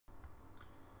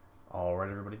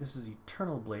Alright everybody, this is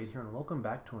Eternal Blade here and welcome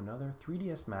back to another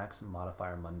 3ds Max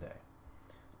Modifier Monday.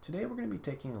 Today we're going to be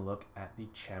taking a look at the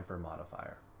Chamfer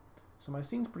Modifier. So my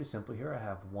scene's pretty simple here. I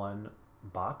have one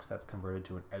box that's converted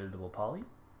to an editable poly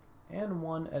and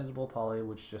one editable poly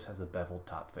which just has a beveled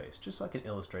top face, just so I can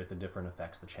illustrate the different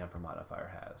effects the Chamfer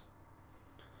Modifier has.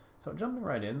 So jumping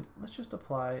right in, let's just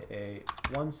apply a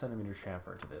 1 centimeter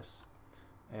chamfer to this.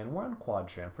 And we're on quad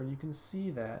chamfer and you can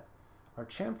see that our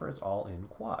chamfer is all in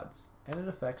quads, and it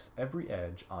affects every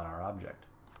edge on our object.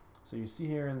 So you see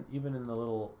here, even in the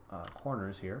little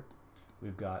corners here,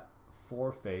 we've got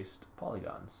 4-faced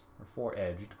polygons, or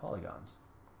 4-edged polygons.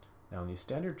 Now in the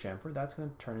standard chamfer, that's going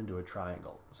to turn into a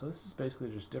triangle. So this is basically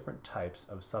just different types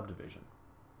of subdivision.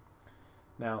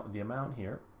 Now the amount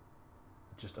here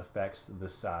just affects the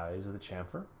size of the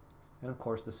chamfer, and of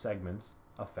course the segments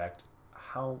affect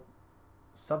how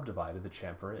subdivided the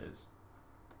chamfer is.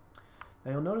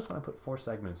 Now you'll notice when I put 4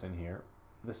 segments in here,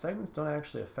 the segments don't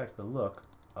actually affect the look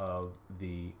of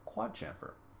the quad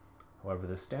chamfer. However,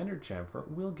 the standard chamfer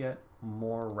will get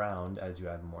more round as you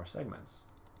add more segments.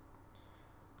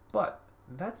 But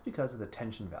that's because of the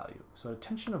tension value. So at a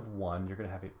tension of 1, you're going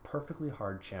to have a perfectly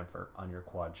hard chamfer on your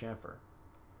quad chamfer.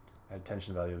 At a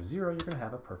tension value of 0, you're going to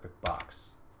have a perfect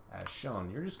box. As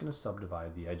shown, you're just going to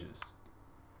subdivide the edges.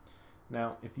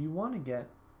 Now, if you want to get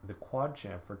the quad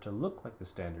chamfer to look like the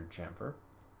standard chamfer,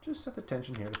 just set the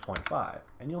tension here to 0.5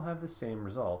 and you'll have the same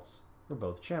results for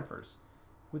both chamfers,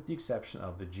 with the exception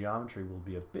of the geometry will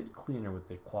be a bit cleaner with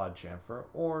the quad chamfer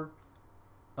or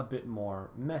a bit more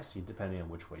messy depending on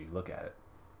which way you look at it.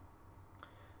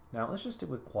 Now let's just stick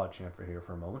with quad chamfer here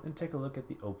for a moment and take a look at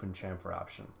the open chamfer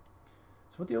option.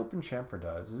 So what the open chamfer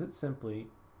does is it simply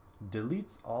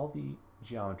deletes all the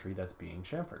geometry that's being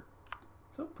chamfered.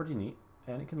 So pretty neat.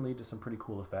 And it can lead to some pretty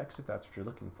cool effects if that's what you're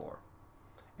looking for.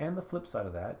 And the flip side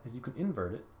of that is you can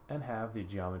invert it and have the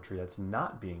geometry that's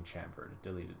not being chamfered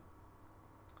deleted.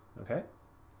 Okay?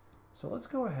 So let's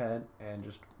go ahead and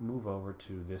just move over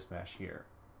to this mesh here.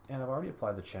 And I've already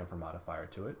applied the chamfer modifier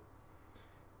to it.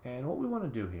 And what we want to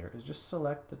do here is just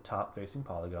select the top facing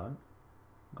polygon,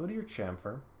 go to your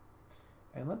chamfer,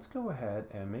 and let's go ahead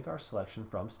and make our selection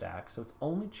from stack so it's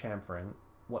only chamfering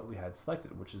what we had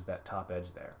selected, which is that top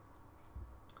edge there.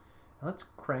 And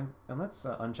let's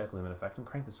uncheck limit effect and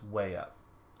crank this way up.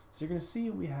 So you're going to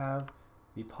see we have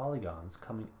the polygons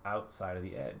coming outside of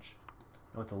the edge.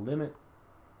 And what the limit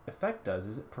effect does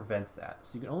is it prevents that.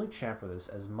 So you can only chamfer this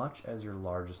as much as your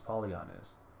largest polygon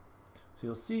is. So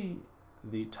you'll see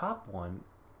the top one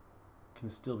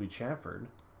can still be chamfered.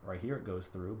 Right here it goes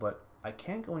through, but I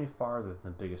can't go any farther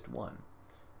than the biggest one.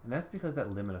 And that's because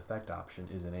that limit effect option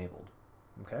is enabled.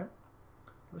 Okay?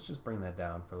 Let's just bring that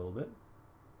down for a little bit.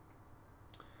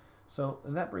 So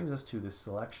that brings us to this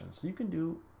selection. So you can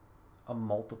do a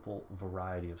multiple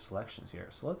variety of selections here.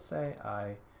 So let's say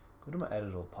I go to my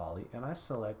editable poly and I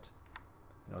select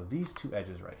these 2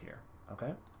 edges right here.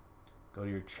 Okay? Go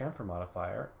to your chamfer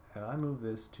modifier and I move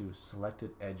this to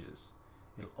selected edges.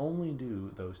 It'll only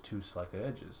do those 2 selected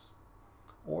edges.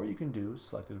 Or you can do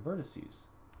selected vertices.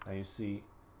 Now you see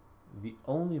the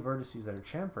only vertices that are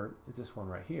chamfered is this one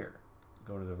right here.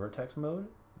 Go to the vertex mode,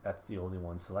 that's the only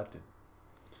one selected.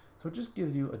 So it just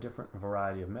gives you a different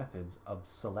variety of methods of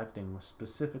selecting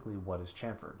specifically what is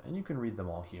chamfered. And you can read them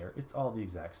all here. It's all the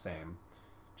exact same.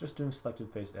 Just doing selected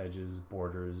faced edges,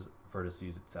 borders,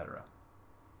 vertices, etc.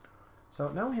 So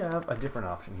now we have a different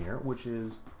option here, which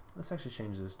is, let's actually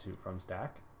change this to from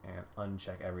stack and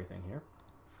uncheck everything here.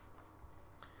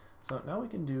 So now we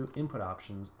can do input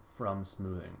options from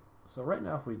smoothing. So right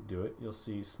now if we do it, you'll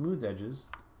see smooth edges,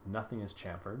 nothing is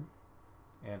chamfered.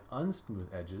 And unsmooth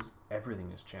edges,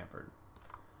 everything is chamfered.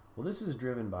 Well, this is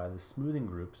driven by the smoothing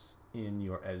groups in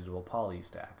your editable poly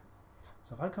stack.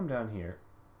 So if I come down here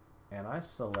and I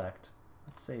select,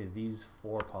 let's say these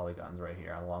 4 polygons right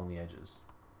here along the edges,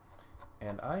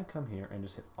 and I come here and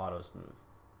just hit auto smooth,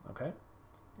 okay?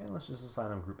 And let's just assign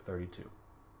them group 32.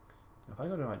 If I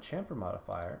go to my chamfer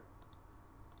modifier,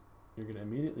 you're going to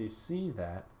immediately see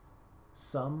that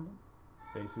some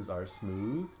faces are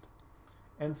smoothed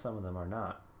and some of them are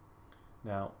not.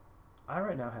 Now, I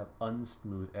right now have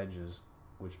unsmooth edges,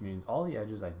 which means all the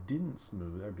edges I didn't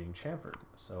smooth are being chamfered.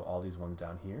 So all these ones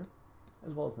down here,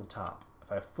 as well as the top.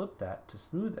 If I flip that to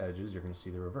smooth edges, you're going to see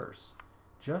the reverse.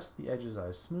 Just the edges I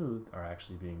smoothed are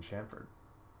actually being chamfered.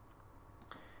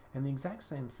 And the exact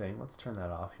same thing, let's turn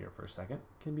that off here for a second,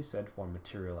 can be said for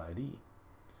Material Id.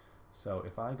 So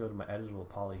if I go to my editable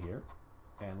poly here,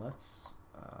 and let's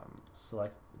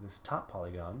select this top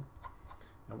polygon,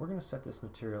 and we're going to set this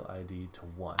Material ID to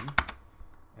 1,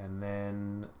 and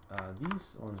then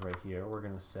these ones right here we're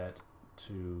going to set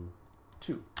to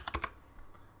 2.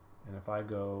 And if I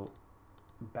go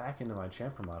back into my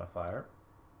chamfer modifier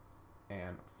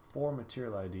and for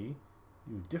material ID,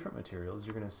 use different materials,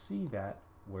 you're going to see that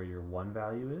where your 1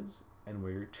 value is and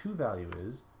where your 2 value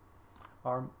is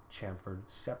are chamfered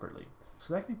separately.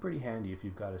 So that can be pretty handy if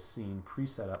you've got a scene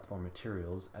preset up for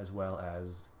materials as well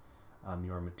as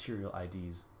your material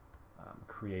IDs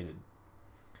created.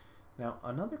 Now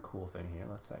another cool thing here,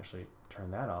 let's actually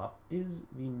turn that off, is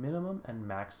the minimum and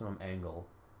maximum angle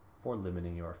for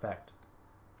limiting your effect.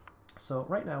 So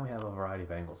right now we have a variety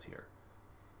of angles here.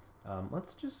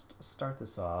 Let's just start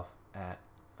this off at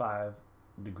 5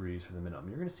 degrees for the minimum.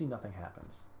 You're going to see nothing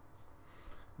happens.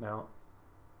 Now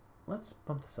let's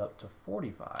bump this up to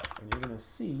 45 and you're going to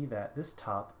see that this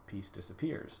top piece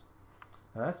disappears.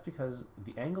 Now that's because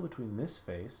the angle between this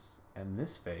face and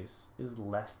this face is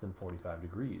less than 45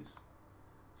 degrees.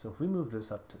 So if we move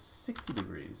this up to 60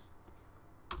 degrees,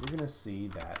 you're going to see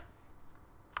that,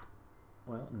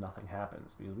 well, nothing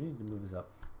happens because we need to move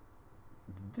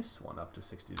this one up to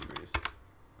 60 degrees.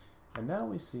 And now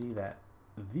we see that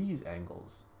these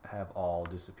angles have all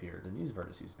disappeared in these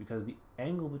vertices because the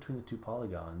angle between the two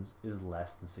polygons is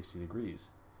less than 60 degrees.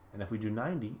 And if we do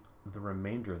 90, the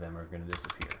remainder of them are going to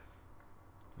disappear.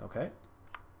 Okay?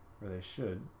 Or they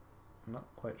should. I'm not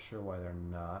quite sure why they're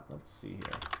not. Let's see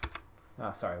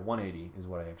here. Sorry, 180 is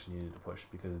what I actually needed to push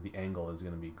because the angle is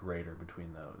going to be greater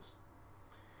between those.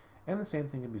 And the same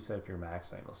thing can be said for your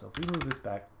max angle. So if we move this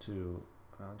back to,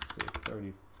 let's say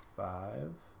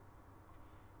 35,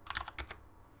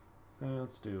 and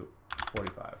let's do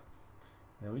 45.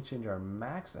 And we change our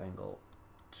max angle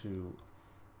to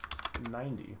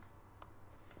 90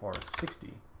 or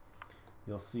 60,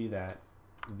 you'll see that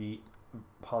the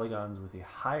polygons with a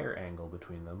higher angle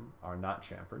between them are not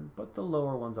chamfered, but the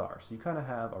lower ones are. So you kind of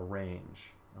have a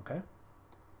range, okay?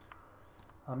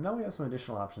 Now we have some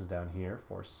additional options down here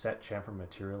for set chamfer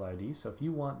material ID. So if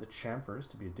you want the chamfers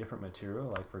to be a different material,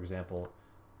 like for example,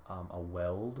 a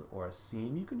weld or a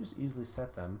seam, you can just easily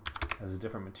set them as a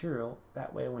different material.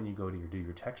 That way when you go to do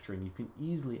your texturing, you can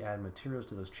easily add materials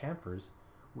to those chamfers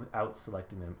without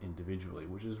selecting them individually,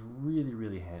 which is really,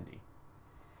 really handy.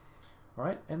 All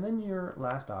right, and then your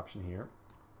last option here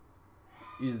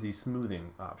is the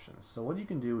smoothing options. So what you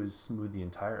can do is smooth the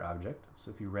entire object.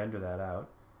 So if you render that out,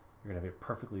 you're going to have a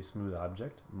perfectly smooth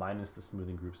object minus the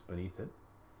smoothing groups beneath it,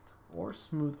 or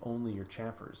smooth only your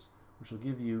chamfers, which will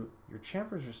give you your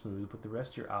chamfers are smooth, but the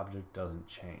rest of your object doesn't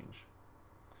change.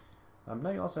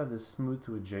 Now you also have this smooth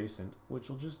to adjacent, which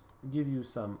will just give you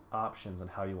some options on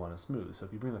how you want to smooth. So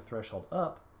if you bring the threshold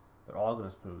up, they're all going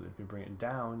to smooth. If you bring it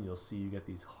down, you'll see you get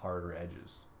these harder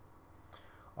edges.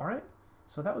 All right,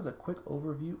 so that was a quick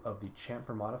overview of the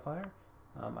chamfer modifier.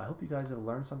 I hope you guys have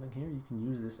learned something here. You can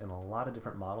use this in a lot of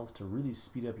different models to really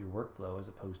speed up your workflow as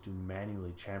opposed to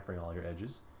manually chamfering all your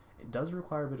edges. It does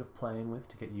require a bit of playing with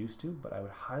to get used to, but I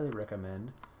would highly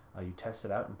recommend you test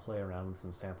it out and play around with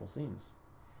some sample scenes.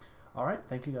 All right,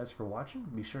 thank you guys for watching.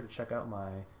 Be sure to check out my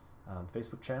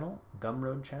Facebook channel,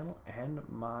 Gumroad channel, and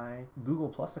my Google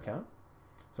Plus account.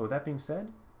 So with that being said,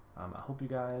 I hope you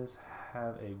guys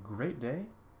have a great day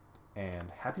and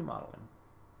happy modeling.